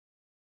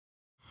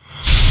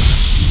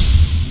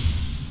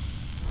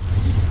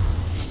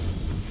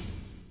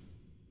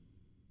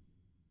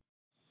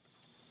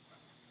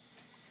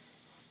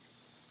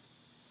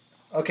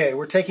Okay,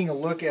 we're taking a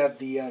look at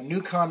the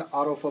Newcon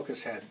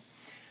autofocus head.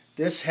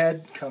 This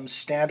head comes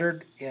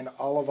standard in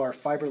all of our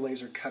fiber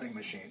laser cutting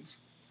machines.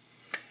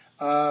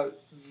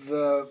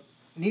 The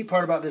neat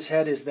part about this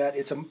head is that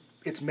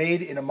it's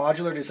made in a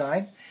modular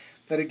design,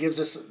 that it gives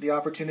us the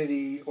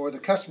opportunity, or the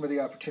customer the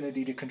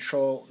opportunity, to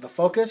control the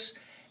focus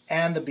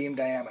and the beam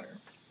diameter.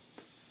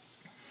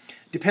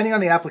 Depending on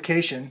the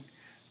application,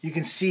 you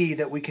can see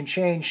that we can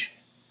change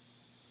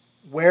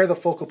where the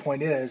focal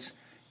point is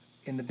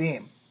in the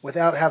beam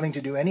without having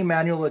to do any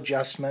manual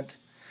adjustment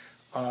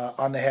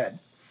on the head.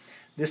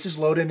 This is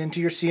loaded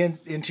into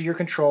your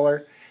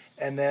controller,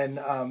 and then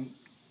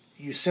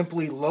you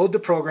simply load the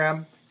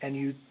program, and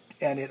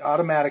it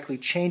automatically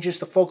changes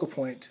the focal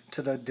point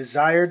to the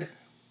desired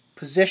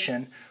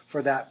position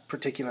for that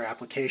particular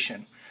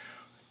application.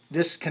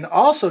 This can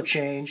also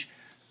change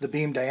the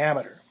beam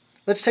diameter.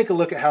 Let's take a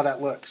look at how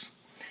that looks.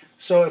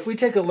 So if we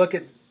take a look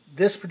at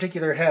this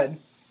particular head,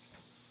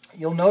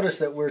 you'll notice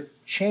that we're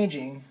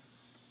changing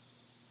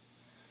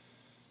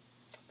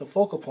the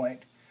focal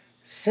point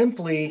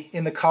simply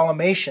in the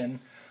collimation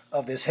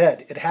of this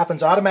head. It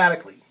happens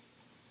automatically,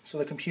 so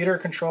the computer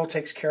control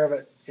takes care of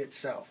it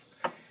itself.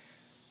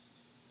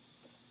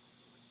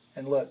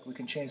 And look, we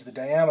can change the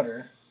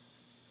diameter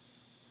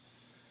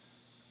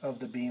of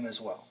the beam as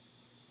well.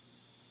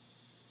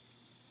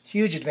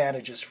 Huge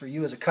advantages for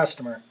you as a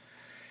customer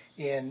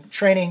in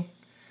training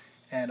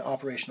and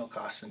operational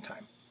costs and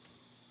time.